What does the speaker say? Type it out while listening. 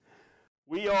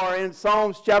We are in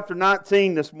Psalms chapter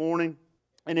 19 this morning,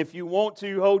 and if you want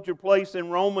to hold your place in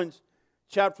Romans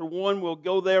chapter 1, we'll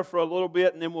go there for a little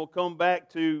bit, and then we'll come back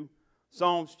to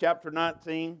Psalms chapter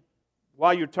 19.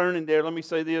 While you're turning there, let me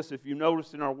say this. If you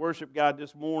noticed in our worship guide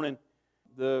this morning,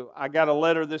 I got a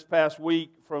letter this past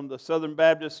week from the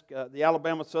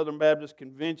Alabama Southern Baptist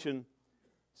Convention,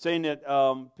 saying that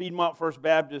Piedmont First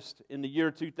Baptist in the year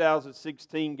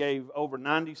 2016 gave over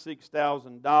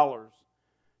 $96,000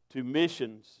 to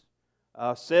missions,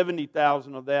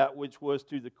 70,000 of that which was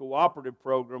to the cooperative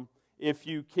program. If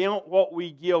you count what we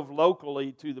give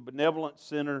locally to the Benevolent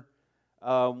Center,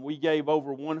 we gave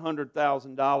over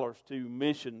 $100,000 to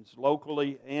missions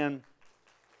locally and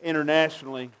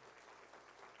internationally.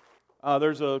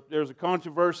 There's a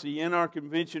controversy in our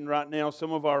convention right now.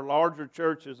 Some of our larger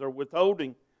churches are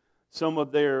withholding some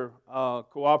of their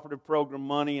cooperative program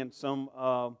money, and some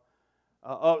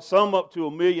up to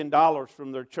 $1 million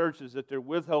from their churches that they're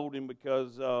withholding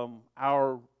because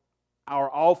our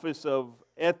Office of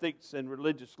Ethics and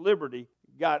Religious Liberty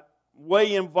got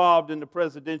way involved in the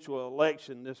presidential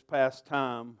election this past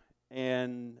time,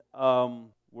 and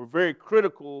we're very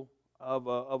critical of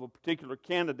a particular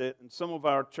candidate, and some of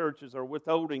our churches are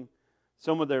withholding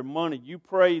some of their money. You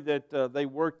pray that they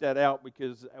work that out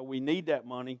because we need that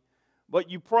money, but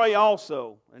you pray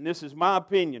also, and this is my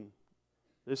opinion,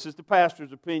 this is the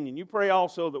pastor's opinion, you pray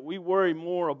also that we worry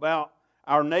more about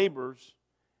our neighbors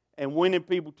and winning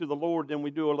people to the Lord than we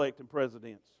do electing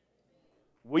presidents.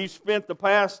 We've spent the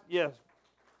past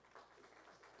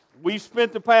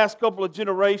couple of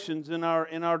generations in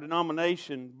our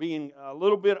denomination being a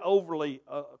little bit overly.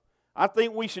 I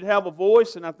think we should have a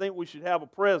voice, and I think we should have a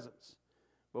presence.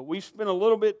 But we spent a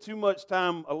little bit too much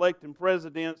time electing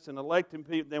presidents and electing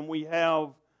people than we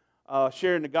have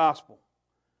sharing the gospel.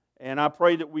 And I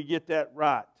pray that we get that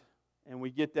right and we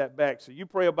get that back. So you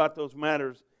pray about those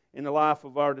matters in the life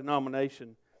of our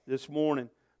denomination this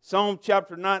morning. Psalm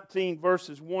chapter 19,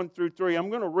 verses 1 through 3. I'm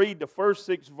going to read the first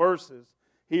 6 verses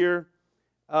here.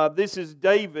 This is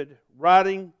David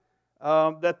writing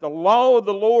that the law of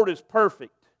the Lord is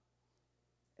perfect.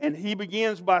 And he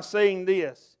begins by saying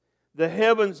this: the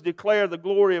heavens declare the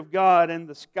glory of God, and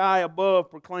the sky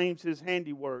above proclaims His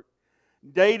handiwork.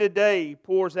 Day to day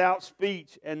pours out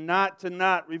speech, and night to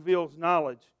night reveals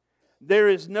knowledge. There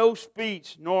is no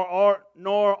speech, nor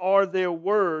are there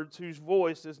words whose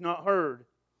voice is not heard.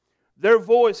 Their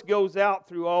voice goes out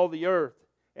through all the earth,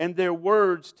 and their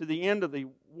words to the end of the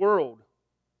world.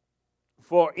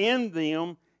 For in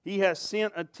them He has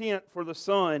sent a tent for the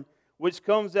sun, which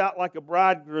comes out like a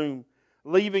bridegroom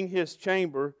leaving his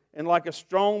chamber, and like a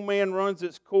strong man runs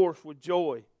its course with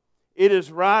joy. It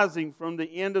is rising from the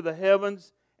end of the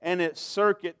heavens, and its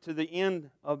circuit to the end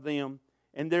of them,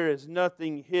 and there is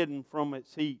nothing hidden from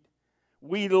its heat.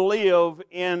 We live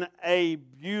in a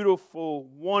beautiful,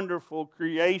 wonderful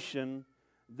creation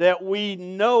that we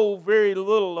know very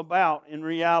little about in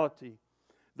reality.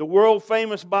 The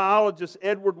world-famous biologist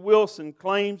Edward Wilson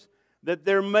claims that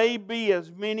there may be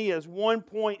as many as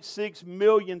 1.6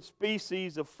 million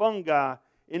species of fungi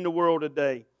in the world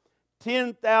today,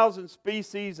 10,000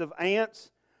 species of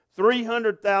ants,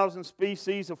 300,000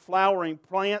 species of flowering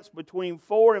plants, between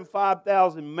 4,000 and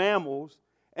 5,000 mammals,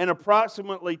 and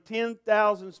approximately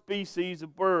 10,000 species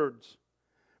of birds.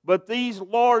 But these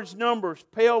large numbers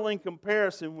pale in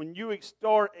comparison when you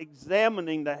start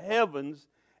examining the heavens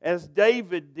as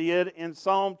David did in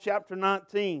Psalm chapter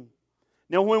 19.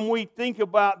 Now, when we think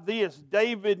about this,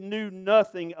 David knew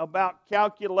nothing about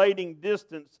calculating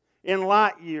distance in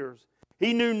light years.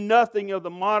 He knew nothing of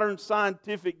the modern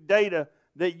scientific data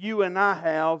that you and I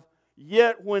have.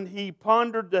 Yet when he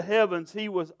pondered the heavens, he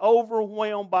was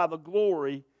overwhelmed by the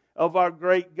glory of our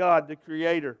great God, the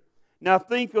Creator. Now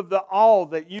think of the awe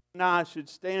that you and I should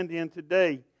stand in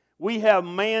today. We have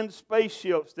manned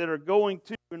spaceships that are going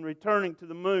to and returning to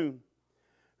the moon,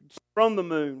 from the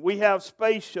moon. We have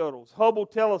space shuttles, Hubble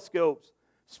telescopes,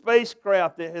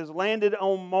 spacecraft that has landed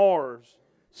on Mars,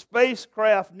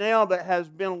 spacecraft now that has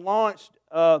been launched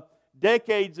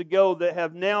decades ago that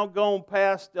have now gone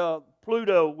past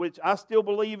Pluto, which I still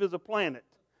believe is a planet.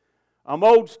 I'm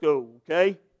old school,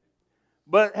 okay?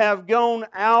 But have gone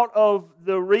out of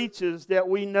the reaches that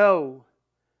we know.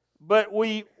 But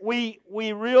we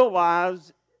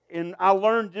realize, and I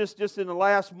learned just in the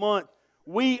last month,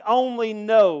 we only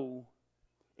know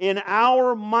in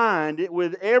our mind,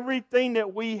 with everything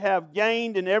that we have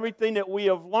gained and everything that we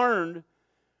have learned,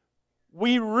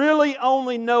 we really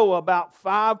only know about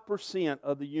 5%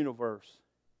 of the universe.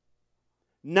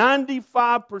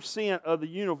 95% of the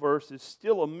universe is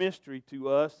still a mystery to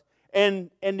us, and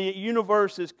the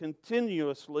universe is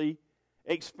continuously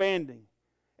expanding.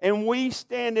 and we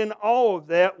stand in awe of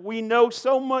that. We know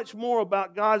so much more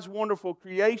about God's wonderful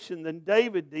creation than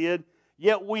David did,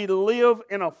 yet we live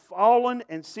in a fallen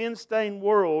and sin-stained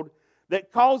world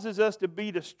that causes us to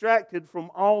be distracted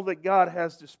from all that God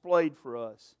has displayed for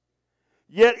us.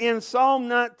 Yet in Psalm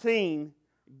 19,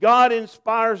 God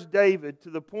inspires David to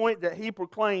the point that he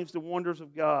proclaims the wonders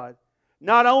of God,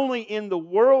 not only in the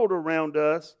world around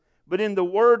us, but in the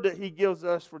Word that He gives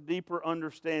us for deeper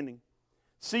understanding.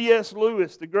 C.S.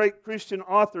 Lewis, the great Christian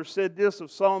author, said this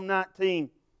of Psalm 19.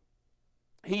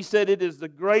 He said it is the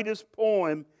greatest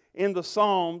poem in the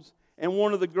Psalms and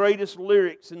one of the greatest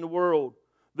lyrics in the world.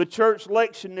 The church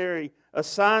lectionary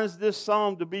assigns this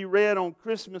psalm to be read on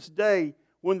Christmas Day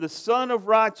when the Son of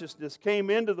Righteousness came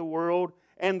into the world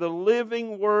and the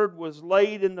living Word was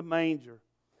laid in the manger.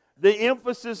 The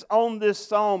emphasis on this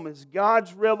psalm is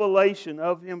God's revelation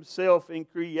of Himself in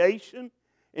creation,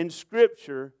 in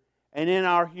Scripture, and in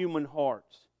our human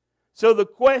hearts. So the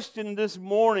question this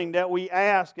morning that we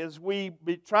ask as we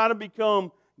try to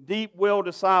become deep well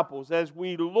disciples, as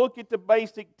we look at the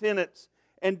basic tenets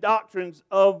and doctrines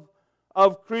of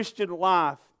Christian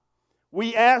life,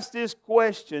 we ask this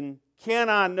question, can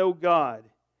I know God?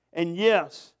 And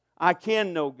yes, I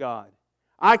can know God.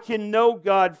 I can know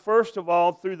God, first of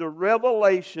all, through the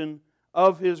revelation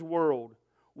of His world.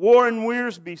 Warren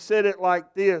Wiersbe said it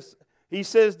like this. He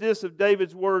says this of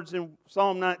David's words in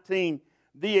Psalm 19.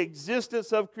 The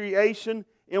existence of creation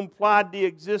implied the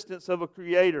existence of a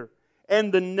creator.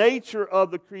 And the nature of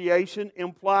the creation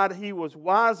implied He was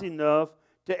wise enough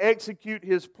to execute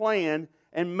His plan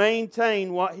and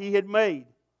maintain what He had made.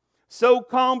 So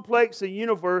complex a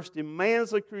universe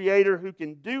demands a creator who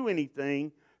can do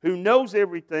anything, who knows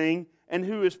everything, and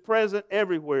who is present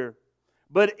everywhere.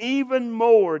 But even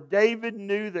more, David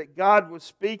knew that God was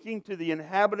speaking to the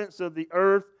inhabitants of the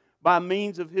earth by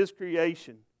means of His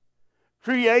creation.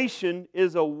 Creation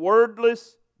is a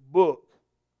wordless book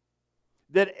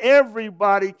that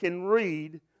everybody can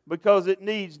read because it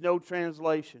needs no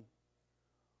translation.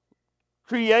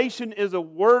 Creation is a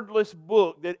wordless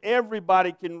book that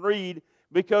everybody can read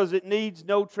because it needs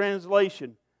no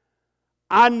translation.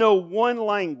 I know one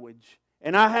language,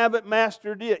 and I haven't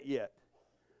mastered it yet.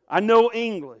 I know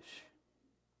English.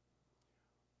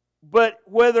 But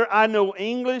whether I know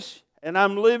English and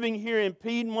I'm living here in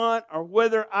Piedmont, or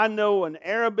whether I know an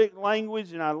Arabic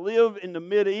language and I live in the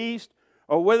Mideast,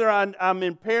 or whether I'm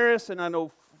in Paris and I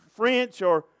know French,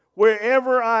 or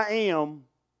wherever I am,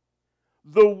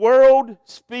 the world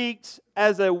speaks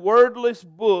as a wordless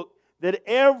book that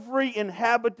every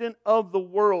inhabitant of the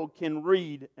world can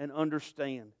read and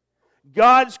understand.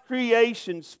 God's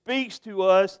creation speaks to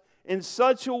us in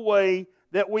such a way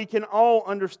that we can all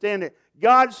understand it.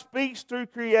 God speaks through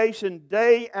creation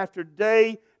day after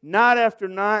day, night after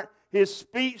night. His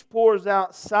speech pours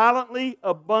out silently,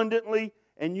 abundantly,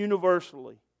 and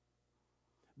universally.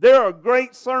 There are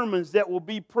great sermons that will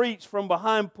be preached from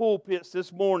behind pulpits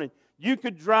this morning. You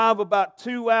could drive about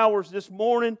 2 hours this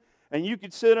morning, and you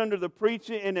could sit under the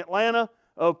preaching in Atlanta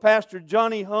of Pastor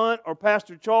Johnny Hunt or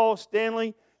Pastor Charles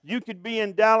Stanley. You could be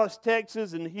in Dallas,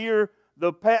 Texas, and hear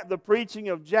the preaching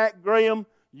of Jack Graham.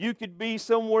 You could be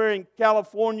somewhere in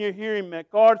California hearing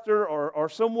MacArthur or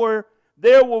somewhere.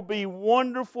 There will be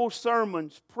wonderful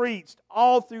sermons preached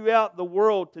all throughout the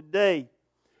world today.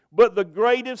 But the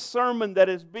greatest sermon that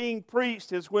is being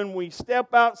preached is when we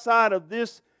step outside of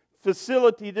this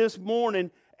facility this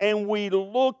morning and we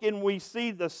look and we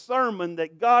see the sermon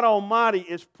that God Almighty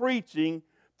is preaching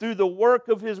through the work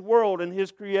of His world and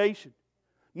His creation.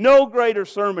 No greater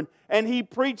sermon. And He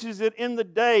preaches it in the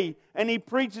day and He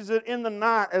preaches it in the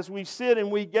night as we sit and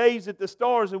we gaze at the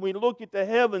stars and we look at the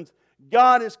heavens.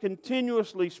 God is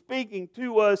continuously speaking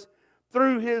to us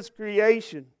through His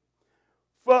creation.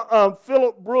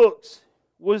 Philip Brooks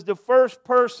was the first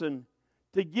person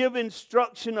to give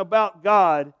instruction about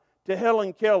God to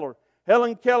Helen Keller.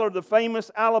 Helen Keller, the famous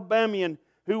Alabamian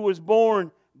who was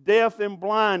born deaf and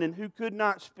blind and who could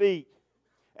not speak.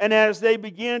 And as they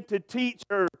began to teach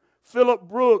her, Philip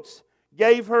Brooks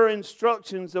gave her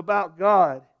instructions about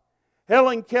God.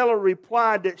 Helen Keller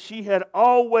replied that she had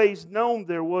always known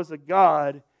there was a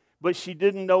God, but she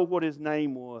didn't know what His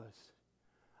name was.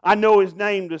 I know His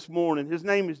name this morning. His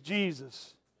name is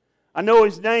Jesus. I know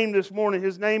His name this morning.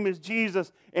 His name is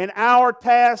Jesus. And our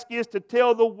task is to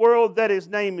tell the world that His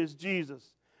name is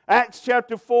Jesus. Acts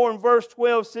chapter 4 and verse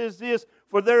 12 says this,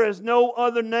 "For there is no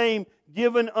other name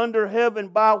given under heaven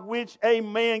by which a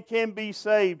man can be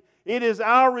saved." It is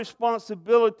our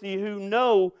responsibility who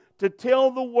know to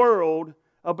tell the world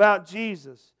about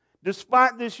Jesus.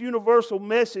 Despite this universal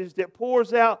message that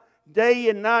pours out day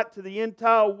and night to the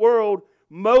entire world,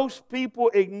 most people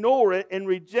ignore it and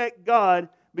reject God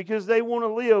because they want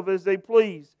to live as they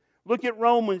please. Look at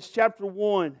Romans chapter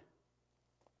 1.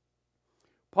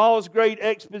 Paul's great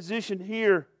exposition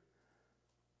here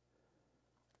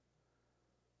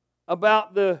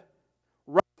about the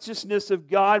righteousness of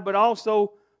God, but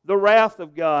also the wrath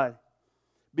of God.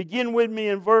 Begin with me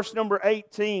in verse number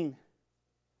 18.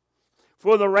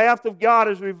 For the wrath of God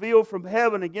is revealed from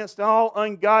heaven against all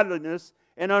ungodliness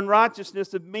and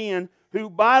unrighteousness of men who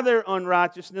by their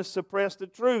unrighteousness suppress the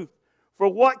truth. For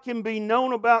what can be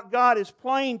known about God is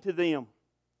plain to them.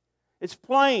 It's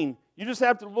plain. You just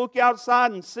have to look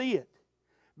outside and see it,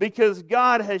 because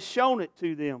God has shown it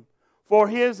to them. For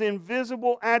His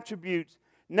invisible attributes,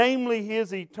 namely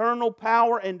His eternal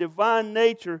power and divine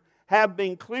nature, have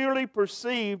been clearly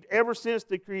perceived ever since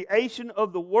the creation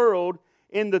of the world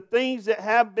in the things that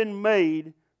have been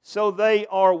made, so they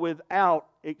are without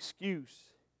excuse.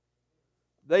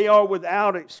 They are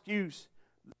without excuse.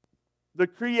 The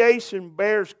creation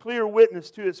bears clear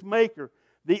witness to its Maker.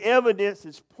 The evidence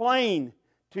is plain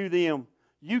to them.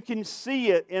 You can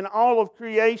see it in all of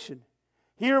creation.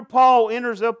 Here Paul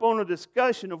enters up on a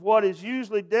discussion of what is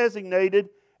usually designated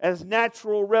as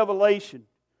natural revelation,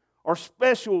 or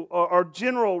special or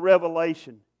general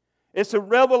revelation. It's a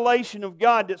revelation of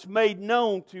God that's made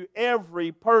known to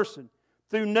every person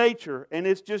through nature, and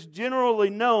it's just generally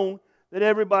known that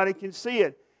everybody can see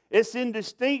it. It's in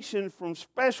distinction from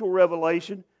special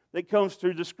revelation that comes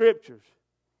through the Scriptures.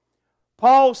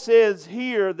 Paul says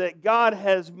here that God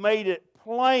has made it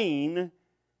plain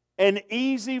and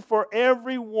easy for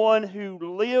everyone who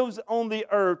lives on the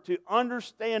earth to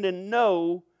understand and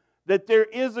know that there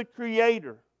is a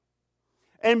Creator.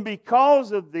 And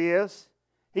because of this,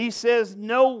 he says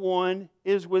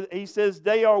he says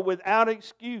they are without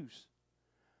excuse.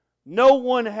 No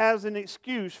one has an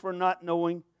excuse for not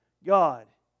knowing God.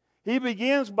 He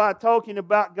begins by talking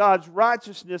about God's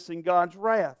righteousness and God's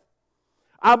wrath.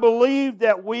 I believe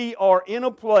that we are in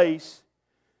a place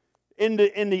in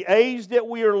the age that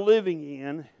we are living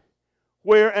in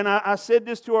where, and I said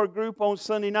this to our group on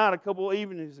Sunday night a couple of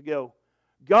evenings ago,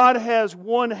 God has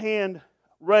one hand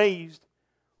raised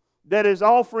that is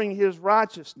offering His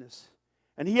righteousness,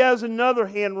 and He has another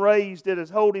hand raised that is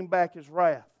holding back His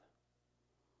wrath.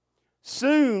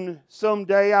 Soon,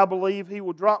 someday, I believe He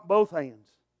will drop both hands,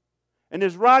 and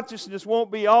His righteousness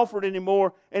won't be offered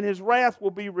anymore, and His wrath will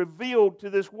be revealed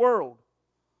to this world.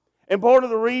 And part of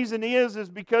the reason is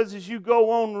because as you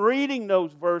go on reading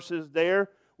those verses there,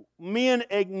 men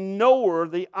ignore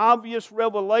the obvious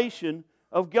revelation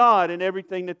of God in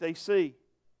everything that they see.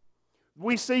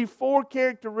 We see 4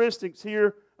 characteristics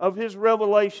here of His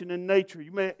revelation in nature.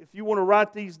 If you want to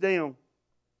write these down.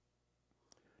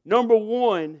 Number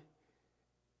 1,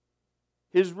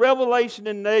 His revelation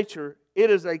in nature, it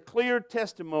is a clear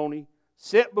testimony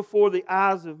set before the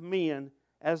eyes of men,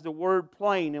 as the word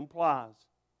plain implies.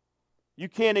 You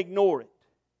can't ignore it.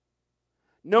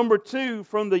 Number 2,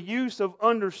 from the use of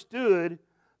understood,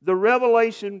 the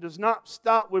revelation does not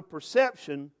stop with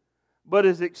perception, but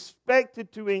is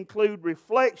expected to include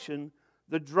reflection,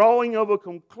 the drawing of a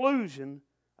conclusion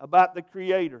about the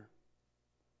Creator.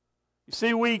 You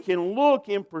see, we can look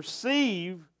and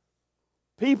perceive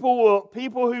people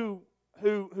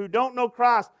who don't know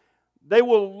Christ, they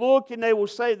will look and they will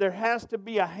say there has to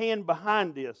be a hand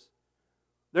behind this.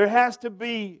 There has to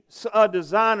be a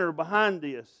designer behind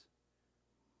this.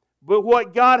 But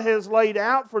what God has laid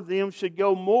out for them should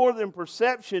go more than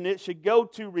perception. It should go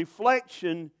to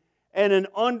reflection and an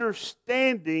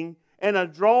understanding and a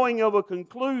drawing of a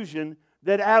conclusion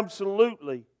that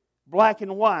absolutely, black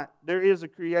and white, there is a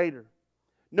Creator.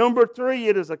 Number 3,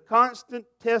 it is a constant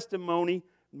testimony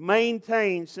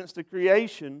maintained since the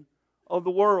creation of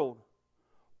the world.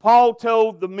 Paul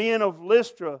told the men of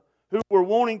Lystra who were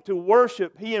wanting to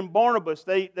worship, he and Barnabas,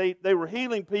 they were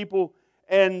healing people,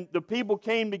 and the people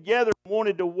came together and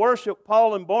wanted to worship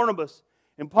Paul and Barnabas.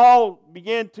 And Paul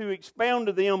began to expound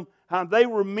to them how they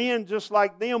were men just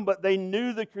like them, but they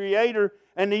knew the Creator.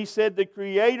 And he said, the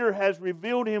Creator has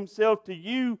revealed Himself to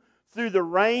you through the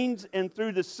rains and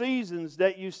through the seasons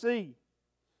that you see.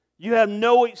 You have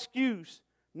no excuse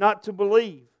not to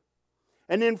believe.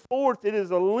 And then 4th, it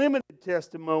is a limited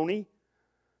testimony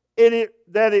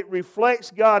that it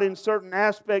reflects God in certain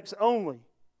aspects only.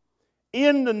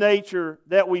 In the nature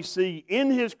that we see, in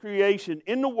His creation,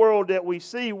 in the world that we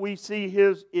see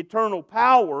His eternal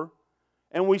power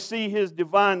and we see His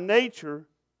divine nature,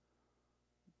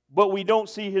 but we don't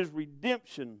see His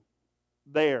redemption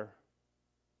there.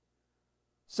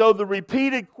 So the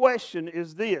repeated question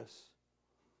is this.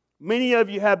 Many of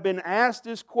you have been asked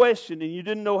this question and you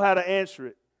didn't know how to answer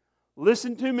it.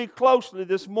 Listen to me closely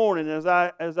this morning as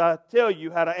I tell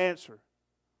you how to answer.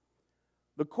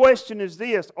 The question is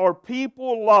this: are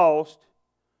people lost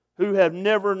who have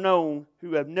never known,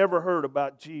 who have never heard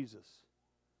about Jesus?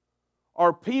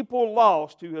 Are people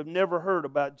lost who have never heard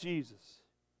about Jesus?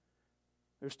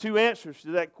 There's two answers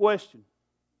to that question.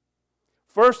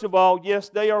 First of all, yes,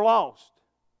 they are lost,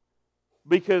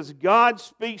 because God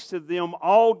speaks to them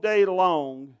all day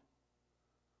long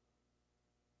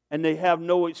and they have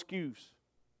no excuse.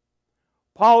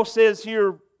 Paul says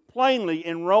here plainly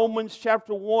in Romans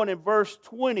chapter 1 and verse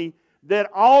 20 that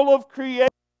all of creation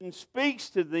speaks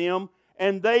to them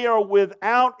and they are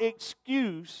without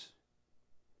excuse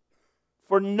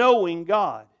for knowing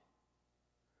God.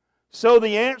 So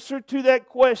the answer to that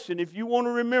question, if you want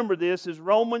to remember this, is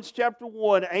Romans chapter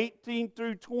 1, 18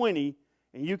 through 20,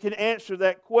 and you can answer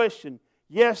that question.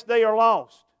 Yes, they are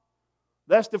lost.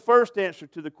 That's the first answer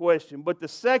to the question. But the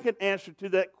second answer to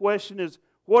that question is,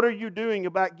 what are you doing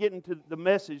about getting to the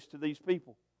message to these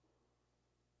people?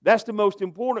 That's the most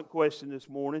important question this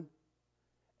morning.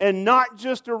 And not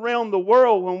just around the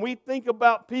world. When we think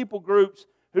about people groups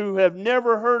who have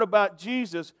never heard about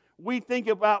Jesus, we think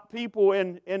about people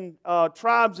in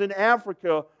tribes in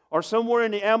Africa or somewhere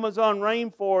in the Amazon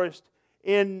rainforest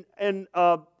in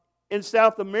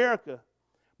South America.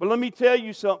 But let me tell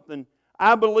you something.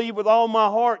 I believe with all my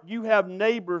heart you have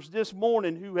neighbors this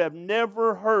morning who have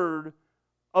never heard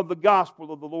of the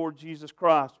gospel of the Lord Jesus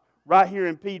Christ right here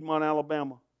in Piedmont,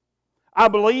 Alabama. I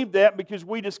believe that because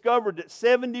we discovered that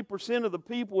 70% of the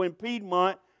people in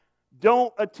Piedmont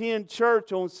don't attend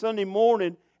church on Sunday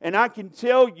morning, and I can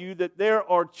tell you that there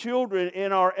are children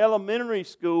in our elementary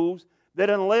schools that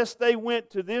unless they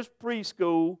went to this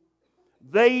preschool,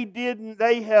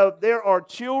 there are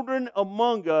children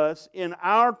among us in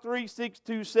our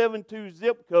 36272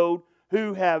 zip code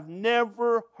who have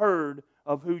never heard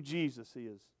of who Jesus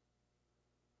is.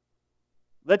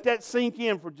 Let that sink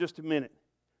in for just a minute.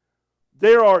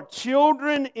 There are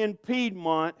children in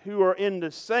Piedmont who are in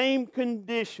the same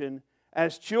condition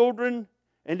as children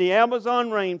in the Amazon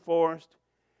rainforest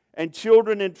and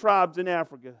children in tribes in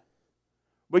Africa,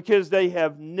 because they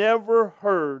have never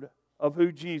heard of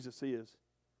who Jesus is.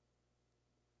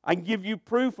 I can give you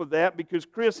proof of that because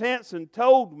Chris Hansen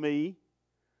told me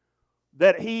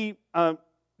that he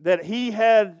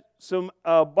had some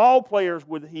ball players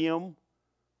with him.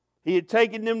 He had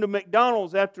taken them to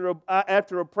McDonald's after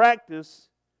a practice,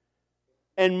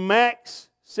 and Max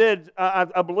said,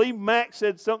 I believe Max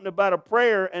said something about a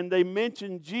prayer, and they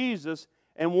mentioned Jesus,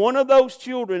 and one of those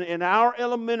children in our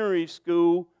elementary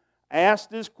school asked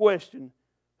this question: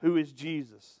 who is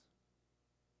Jesus?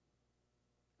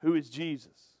 Who is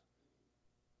Jesus?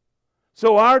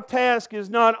 So our task is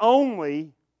not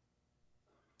only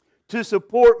to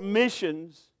support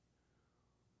missions,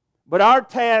 but our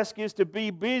task is to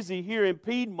be busy here in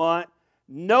Piedmont,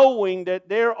 knowing that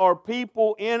there are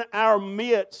people in our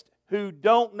midst who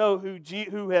don't know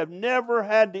who have never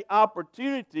had the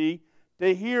opportunity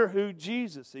to hear who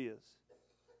Jesus is.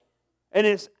 And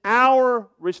it's our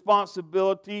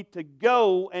responsibility to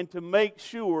go and to make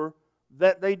sure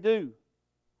that they do.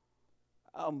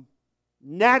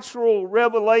 Natural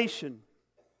revelation,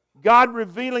 God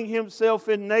revealing Himself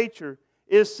in nature,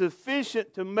 is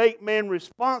sufficient to make man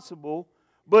responsible,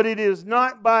 but it is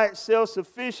not by itself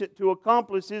sufficient to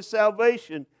accomplish his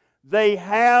salvation. They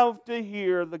have to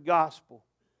hear the gospel.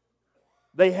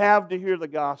 They have to hear the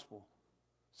gospel.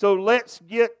 So let's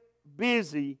get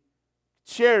busy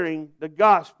sharing the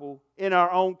gospel in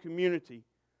our own community.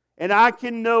 And I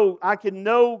can know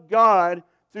God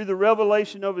through the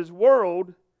revelation of His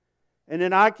Word, and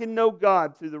then I can know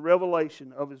God through the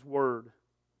revelation of His Word.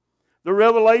 The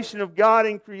revelation of God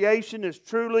in creation is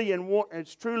truly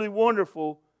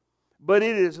wonderful, but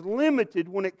it is limited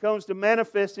when it comes to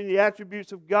manifesting the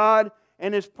attributes of God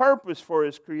and His purpose for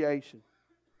His creation.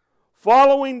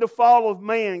 Following the fall of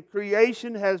man,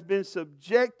 creation has been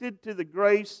subjected to the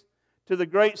great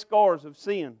scars of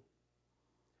sin.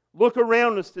 Look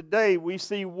around us today. We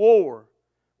see war,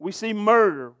 we see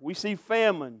murder, we see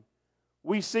famine,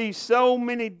 we see so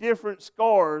many different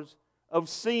scars of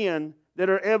sin that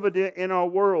are evident in our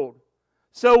world.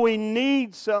 So we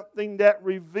need something that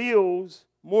reveals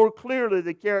more clearly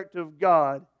the character of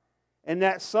God, and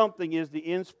that something is the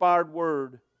inspired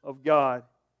Word of God.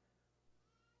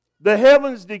 The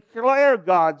heavens declare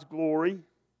God's glory,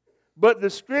 but the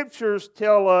Scriptures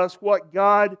tell us what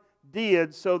God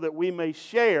did so that we may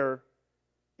share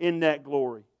in that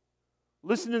glory.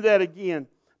 Listen to that again.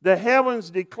 The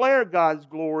heavens declare God's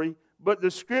glory, but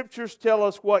the Scriptures tell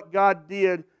us what God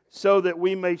did so that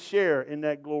we may share in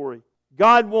that glory.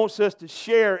 God wants us to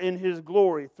share in His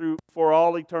glory for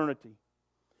all eternity.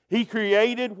 He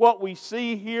created what we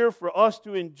see here for us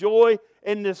to enjoy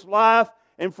in this life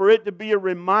and for it to be a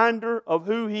reminder of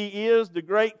who He is, the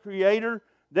great Creator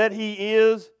that He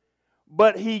is.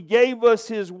 But He gave us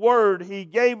His Word, He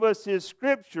gave us His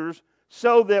Scriptures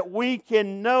so that we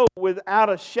can know without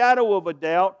a shadow of a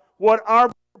doubt what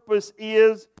our purpose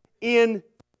is in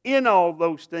all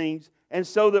those things, and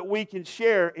so that we can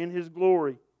share in His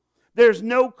glory. There's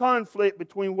no conflict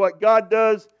between what God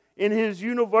does in His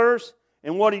universe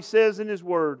and what He says in His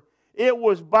Word. It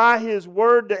was by His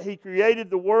Word that He created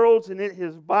the worlds, and it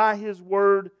is by His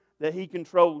Word that He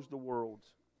controls the worlds.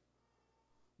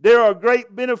 There are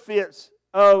great benefits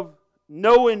of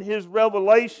knowing His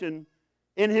revelation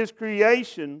in His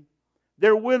creation.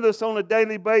 They're with us on a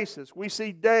daily basis. We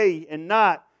see day and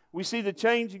night. We see the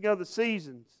changing of the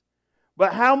seasons.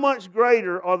 But how much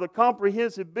greater are the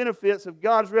comprehensive benefits of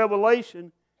God's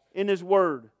revelation in His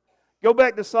Word? Go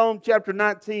back to Psalm chapter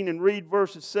 19 and read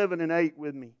verses 7 and 8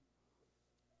 with me.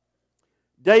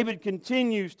 David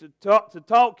continues to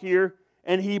talk here,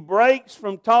 and he breaks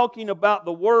from talking about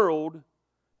the world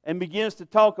and begins to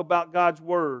talk about God's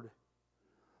Word.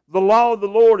 The law of the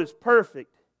Lord is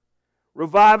perfect,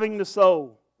 reviving the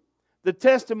soul. The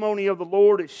testimony of the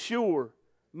Lord is sure,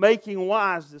 making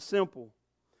wise the simple.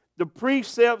 The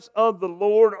precepts of the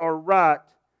Lord are right,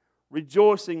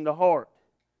 rejoicing the heart.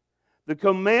 The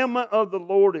commandment of the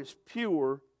Lord is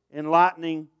pure,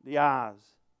 enlightening the eyes.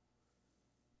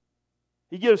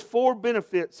 He gives 4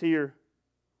 benefits here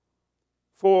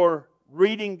for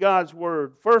reading God's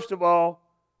Word. First of all,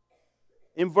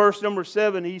 in verse number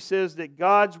 7, he says that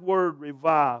God's Word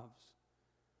revives.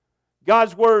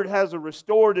 God's Word has a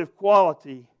restorative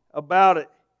quality about it.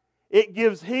 It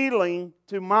gives healing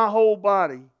to my whole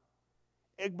body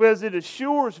because it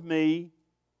assures me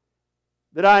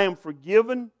that I am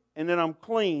forgiven and that I'm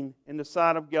clean in the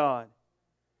sight of God.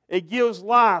 It gives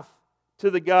life to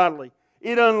the godly.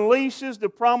 It unleashes the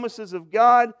promises of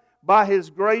God by His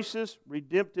gracious,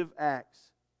 redemptive acts.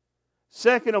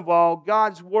 Second of all,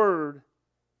 God's Word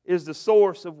is the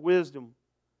source of wisdom.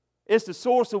 It's the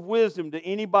source of wisdom to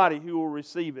anybody who will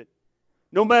receive it.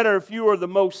 No matter if you are the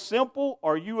most simple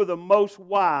or you are the most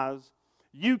wise,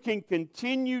 you can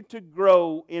continue to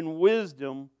grow in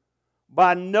wisdom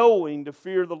by knowing the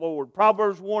fear of the Lord.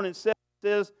 Proverbs 1 and 7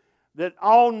 says that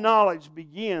all knowledge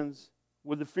begins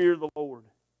with the fear of the Lord.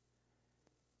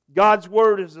 God's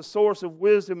Word is the source of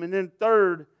wisdom. And then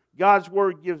third, God's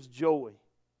Word gives joy.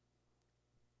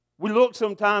 We look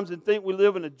sometimes and think we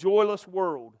live in a joyless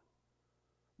world.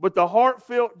 But the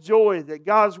heartfelt joy that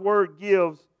God's Word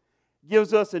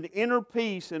gives us an inner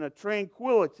peace and a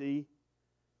tranquility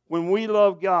when we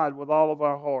love God with all of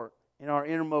our heart and our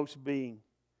innermost being.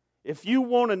 If you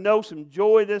want to know some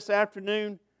joy this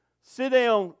afternoon, sit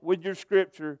down with your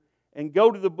Scripture and go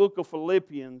to the book of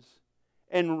Philippians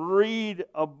and read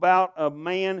about a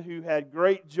man who had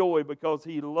great joy because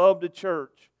he loved the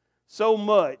church so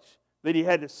much that he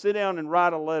had to sit down and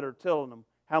write a letter telling them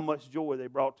how much joy they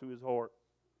brought to his heart.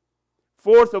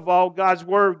 Fourth of all, God's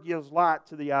Word gives light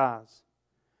to the eyes.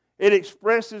 It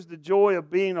expresses the joy of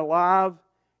being alive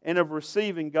and of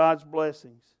receiving God's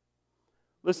blessings.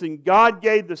 Listen, God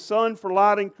gave the sun for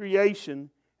light in creation,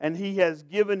 and He has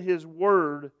given His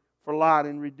Word for light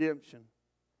in redemption.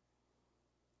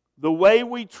 The way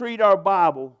we treat our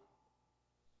Bible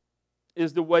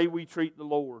is the way we treat the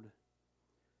Lord.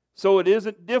 So it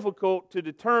isn't difficult to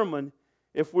determine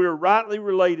if we're rightly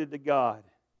related to God.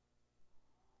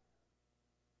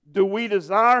 Do we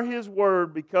desire His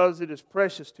Word because it is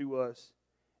precious to us,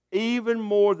 even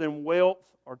more than wealth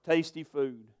or tasty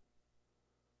food?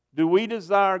 Do we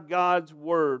desire God's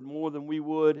Word more than we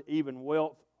would even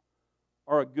wealth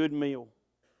or a good meal?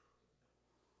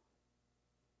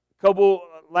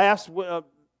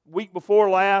 Week before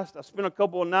last, I spent a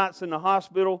couple of nights in the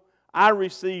hospital. I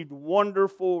received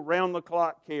wonderful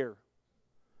round-the-clock care.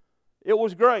 It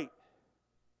was great.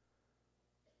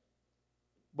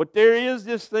 But there is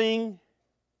this thing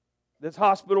that's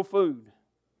hospital food.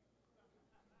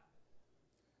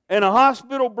 And a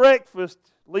hospital breakfast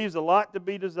leaves a lot to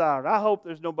be desired. I hope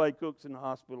there's nobody cooks in the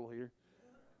hospital here.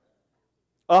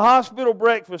 A hospital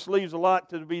breakfast leaves a lot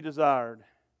to be desired.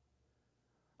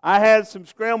 I had some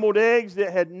scrambled eggs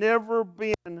that had never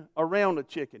been around a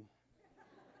chicken.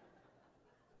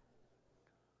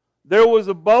 There was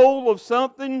a bowl of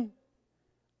something.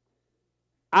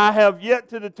 I have yet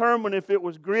to determine if it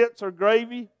was grits or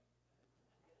gravy,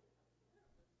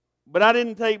 but I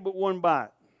didn't take but one bite.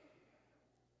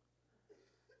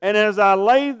 And as I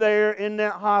lay there in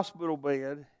that hospital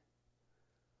bed,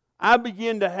 I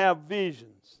began to have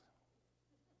visions.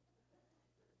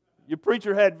 Your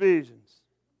preacher had visions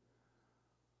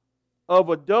of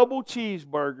a double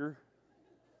cheeseburger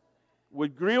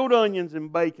with grilled onions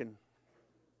and bacon.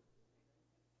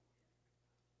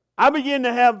 I began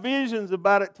to have visions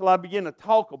about it till I began to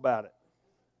talk about it.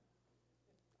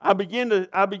 I began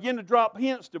to drop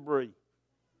hints to Bree.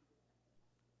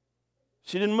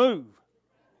 She didn't move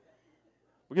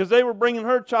because they were bringing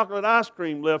her chocolate ice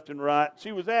cream left and right.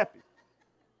 She was happy.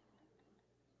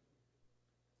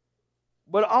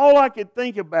 But all I could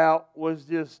think about was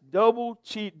this double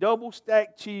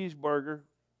stacked cheeseburger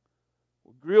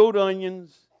with grilled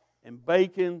onions and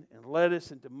bacon and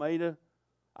lettuce and tomato.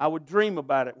 I would dream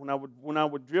about it when I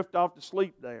would drift off to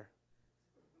sleep there.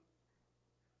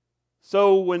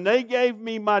 So when they gave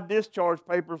me my discharge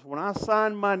papers, when I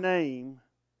signed my name,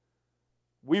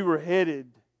 we were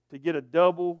headed to get a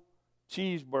double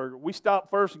cheeseburger. We stopped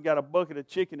first and got a bucket of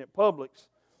chicken at Publix.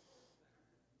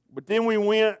 But then we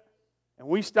went and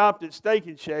we stopped at Steak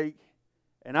and Shake,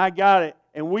 and I got it.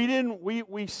 And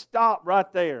we stopped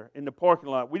right there in the parking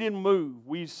lot. We didn't move.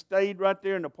 We stayed right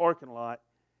there in the parking lot.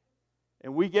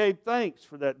 And we gave thanks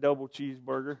for that double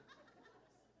cheeseburger.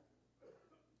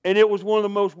 And it was one of the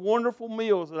most wonderful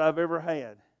meals that I've ever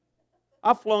had.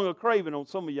 I flung a craving on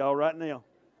some of y'all right now.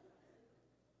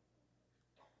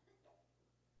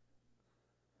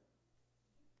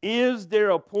 Is there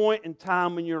a point in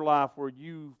time in your life where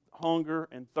you hunger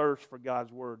and thirst for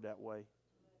God's Word that way?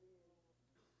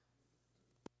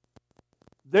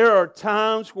 There are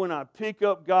times when I pick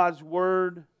up God's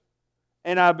Word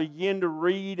and I begin to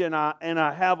read and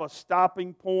I have a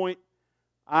stopping point.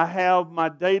 I have my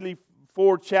daily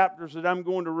 4 chapters that I'm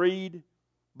going to read,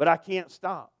 but I can't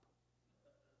stop.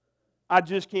 I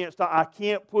just can't stop. I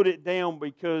can't put it down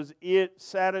because it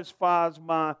satisfies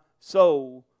my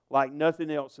soul like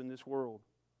nothing else in this world.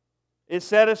 It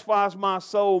satisfies my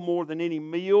soul more than any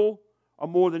meal or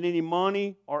more than any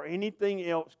money or anything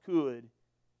else could.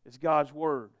 It's God's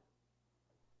Word.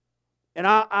 And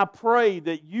I pray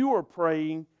that you are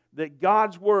praying that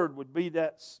God's Word would be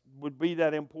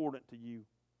that important to you.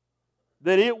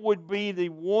 That it would be the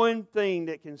one thing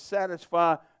that can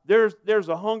satisfy. There's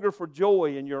a hunger for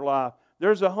joy in your life.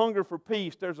 There's a hunger for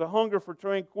peace. There's a hunger for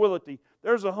tranquility.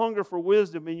 There's a hunger for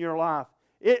wisdom in your life.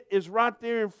 It is right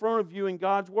there in front of you in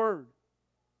God's Word.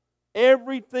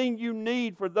 Everything you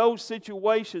need for those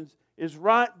situations is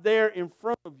right there in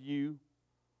front of you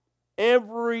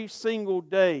every single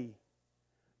day.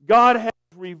 God has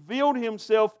revealed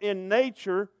Himself in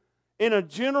nature in a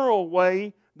general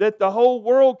way that the whole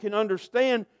world can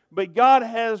understand, but God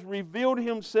has revealed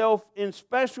Himself in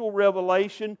special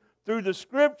revelation through the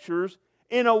Scriptures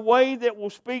in a way that will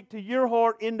speak to your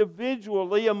heart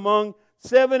individually among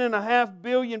 7.5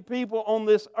 billion people on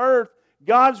this earth.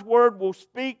 God's Word will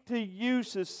speak to you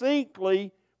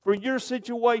succinctly for your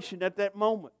situation at that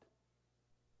moment.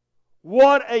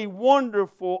 What a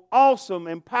wonderful, awesome,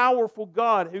 and powerful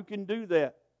God who can do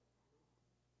that.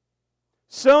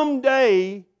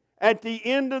 Someday, at the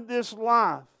end of this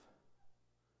life,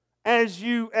 as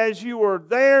you are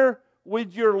there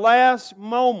with your last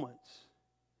moments,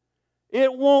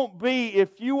 it won't be,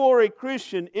 if you are a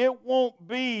Christian, it won't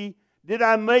be, did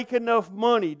I make enough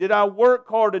money? Did I work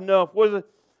hard enough? Was it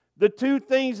the 2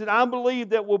 things that I believe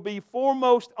that will be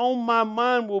foremost on my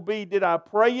mind will be, did I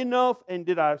pray enough and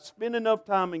did I spend enough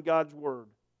time in God's Word?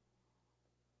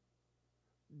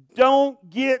 Don't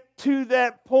get to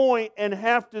that point and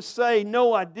have to say,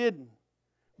 no, I didn't.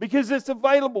 Because it's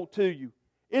available to you.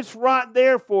 It's right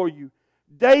there for you.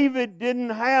 David didn't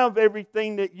have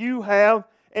everything that you have,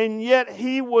 and yet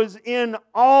he was in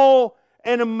awe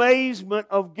and amazement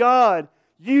of God.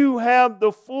 You have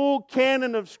the full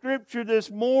canon of Scripture this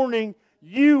morning.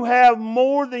 You have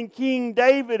more than King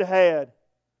David had.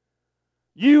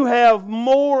 You have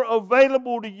more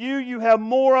available to you. You have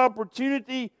more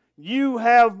opportunity. You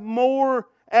have more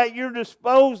at your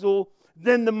disposal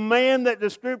than the man that the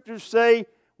Scriptures say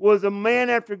was a man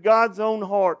after God's own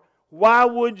heart. Why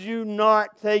would you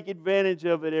not take advantage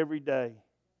of it every day?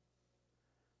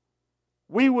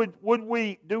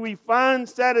 Do we find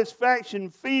satisfaction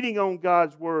feeding on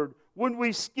God's Word? Would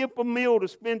we skip a meal to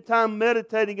spend time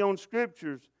meditating on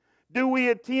Scriptures? Do we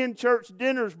attend church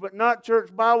dinners but not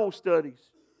church Bible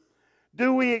studies?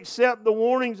 Do we accept the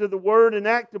warnings of the Word and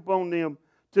act upon them?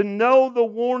 To know the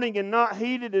warning and not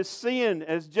heed it is sin.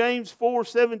 As James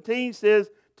 4:17 says,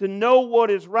 to know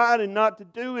what is right and not to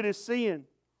do it is sin.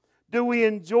 Do we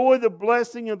enjoy the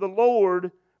blessing of the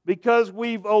Lord because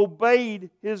we've obeyed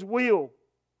His will?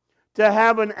 To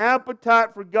have an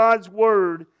appetite for God's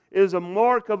Word is a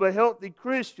mark of a healthy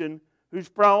Christian whose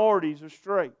priorities are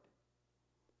straight.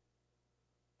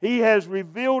 He has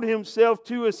revealed Himself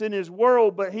to us in His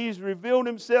Word, but He's revealed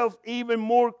Himself even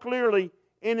more clearly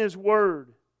in His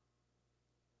Word.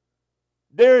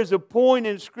 There is a point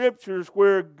in Scriptures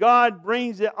where God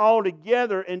brings it all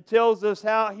together and tells us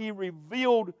how He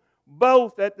revealed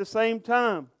both at the same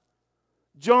time.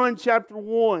 John chapter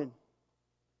 1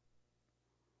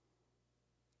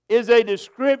 is a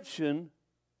description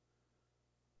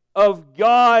of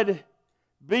God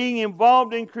being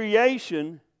involved in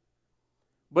creation,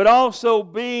 but also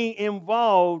being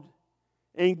involved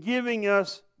in giving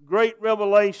us great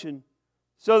revelation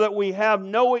so that we have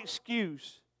no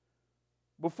excuse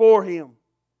before Him.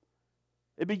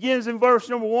 It begins in verse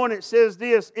number 1. It says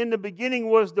this: "In the beginning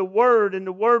was the Word, and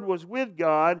the Word was with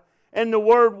God, and the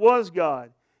Word was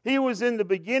God. He was in the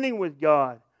beginning with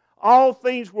God. All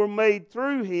things were made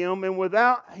through Him, and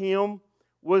without Him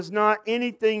was not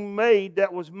anything made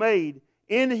that was made.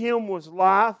 In Him was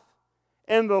life,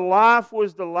 and the life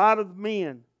was the light of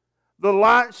men. The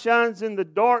light shines in the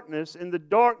darkness, and the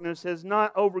darkness has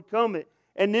not overcome it."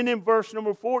 And then in verse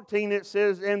number 14 it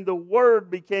says, "And the Word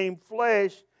became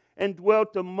flesh and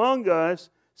dwelt among us,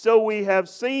 so we have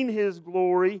seen His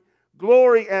glory,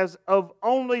 glory as of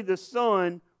only the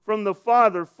Son from the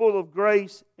Father, full of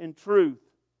grace and truth."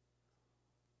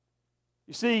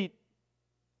 You see,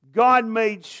 God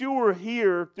made sure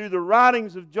here through the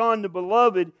writings of John the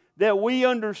Beloved that we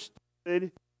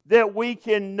understood that we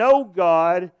can know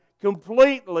God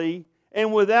completely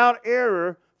and without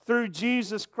error through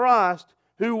Jesus Christ,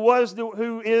 who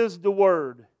is the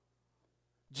Word.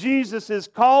 Jesus is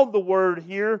called the Word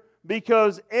here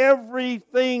because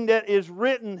everything that is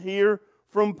written here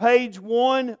from page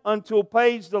 1 until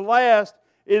page the last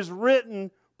is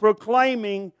written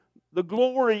proclaiming the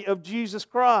glory of Jesus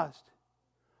Christ.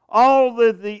 All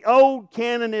the Old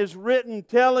canon is written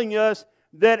telling us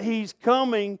that He's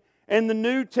coming, and the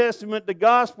New Testament, the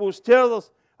Gospels, tell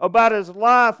us about His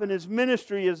life and His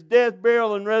ministry, His death,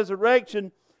 burial, and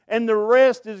resurrection, and the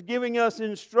rest is giving us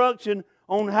instruction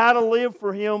on how to live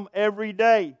for Him every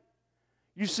day.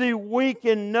 You see, we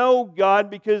can know God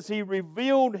because He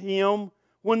revealed Him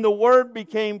when the Word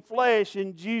became flesh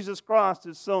in Jesus Christ,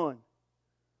 His Son.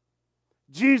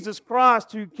 Jesus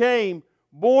Christ, who came,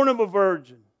 born of a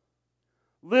virgin,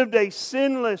 lived a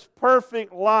sinless,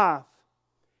 perfect life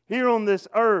here on this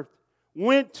earth,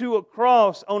 went to a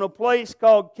cross on a place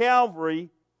called Calvary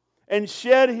and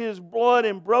shed His blood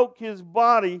and broke His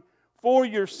body for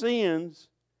your sins,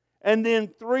 and then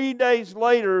 3 days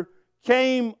later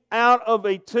came out of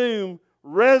a tomb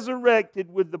resurrected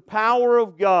with the power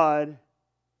of God,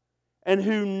 and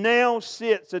who now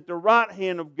sits at the right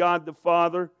hand of God the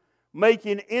Father,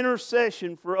 making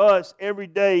intercession for us every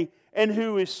day, and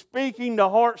who is speaking to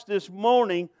hearts this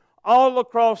morning all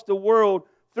across the world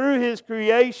through His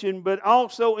creation, but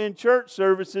also in church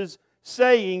services,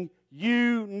 saying,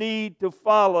 "You need to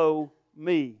follow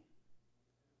me."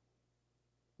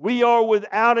 We are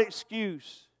without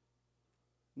excuse.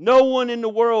 No one in the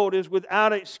world is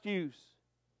without excuse.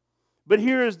 But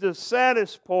here is the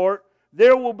saddest part.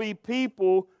 There will be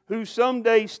people who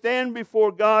someday stand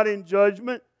before God in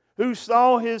judgment, who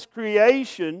saw His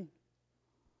creation,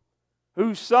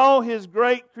 who saw His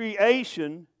great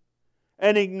creation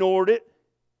and ignored it.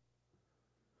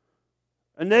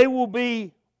 And they will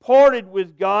be parted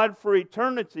with God for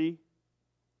eternity.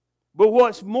 But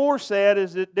what's more sad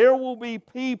is that there will be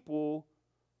people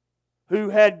who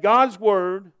had God's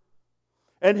Word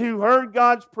and who heard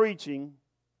God's preaching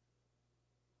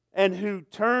and who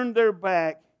turned their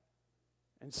back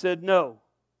and said no.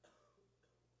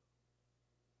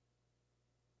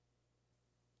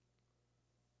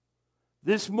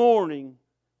 This morning,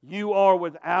 you are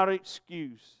without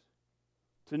excuse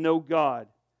to know God.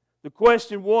 The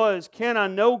question was, can I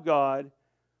know God?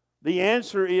 The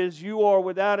answer is, you are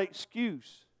without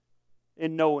excuse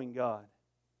in knowing God.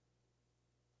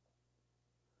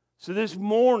 So this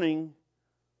morning,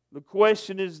 the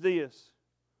question is this: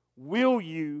 will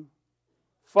you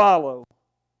follow?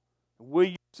 Will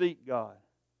you seek God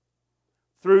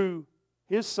through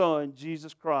His Son,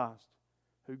 Jesus Christ,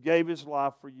 who gave His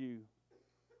life for you?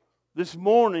 This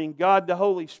morning, God the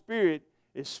Holy Spirit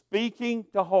is speaking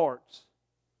to hearts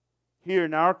here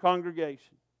in our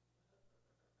congregation.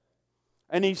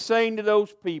 And He's saying to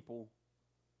those people,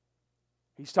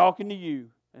 He's talking to you,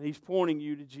 and He's pointing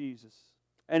you to Jesus.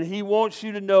 And He wants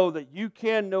you to know that you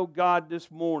can know God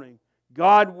this morning.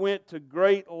 God went to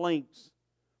great lengths.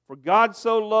 For God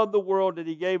so loved the world that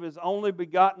He gave His only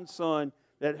begotten Son,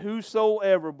 that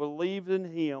whosoever believes in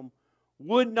Him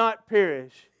would not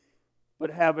perish, but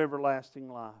have everlasting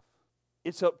life.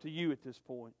 It's up to you at this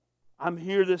point. I'm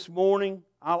here this morning.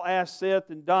 I'll ask Seth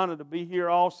and Donna to be here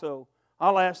also.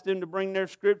 I'll ask them to bring their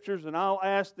scriptures, and I'll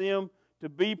ask them to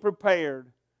be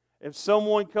prepared. If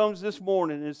someone comes this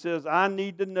morning and says, I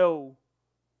need to know,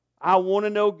 I want to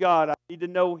know God, I need to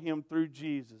know Him through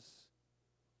Jesus,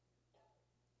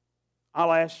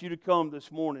 I'll ask you to come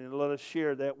this morning and let us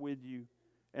share that with you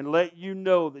and let you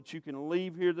know that you can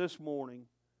leave here this morning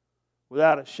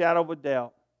without a shadow of a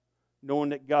doubt, knowing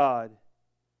that God,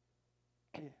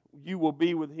 you will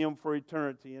be with Him for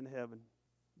eternity in heaven.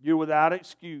 You're without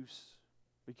excuse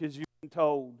because you've been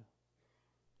told.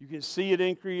 You can see it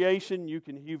in creation.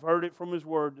 You've heard it from His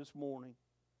Word this morning.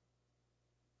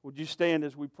 Would you stand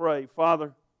as we pray?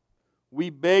 Father, we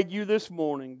beg you this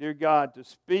morning, dear God, to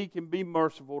speak and be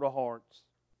merciful to hearts.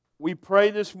 We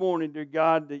pray this morning, dear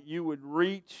God, that you would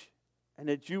reach and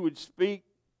that you would speak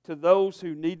to those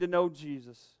who need to know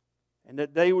Jesus, and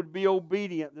that they would be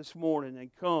obedient this morning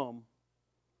and come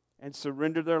and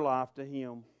surrender their life to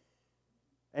Him,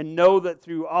 and know that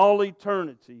through all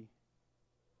eternity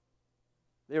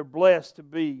they're blessed to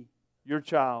be your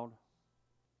child.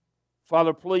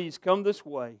 Father, please come this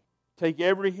way. Take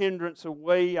every hindrance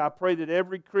away. I pray that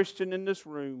every Christian in this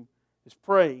room is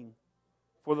praying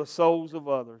for the souls of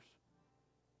others.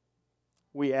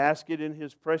 We ask it in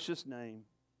His precious name.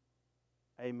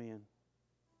 Amen.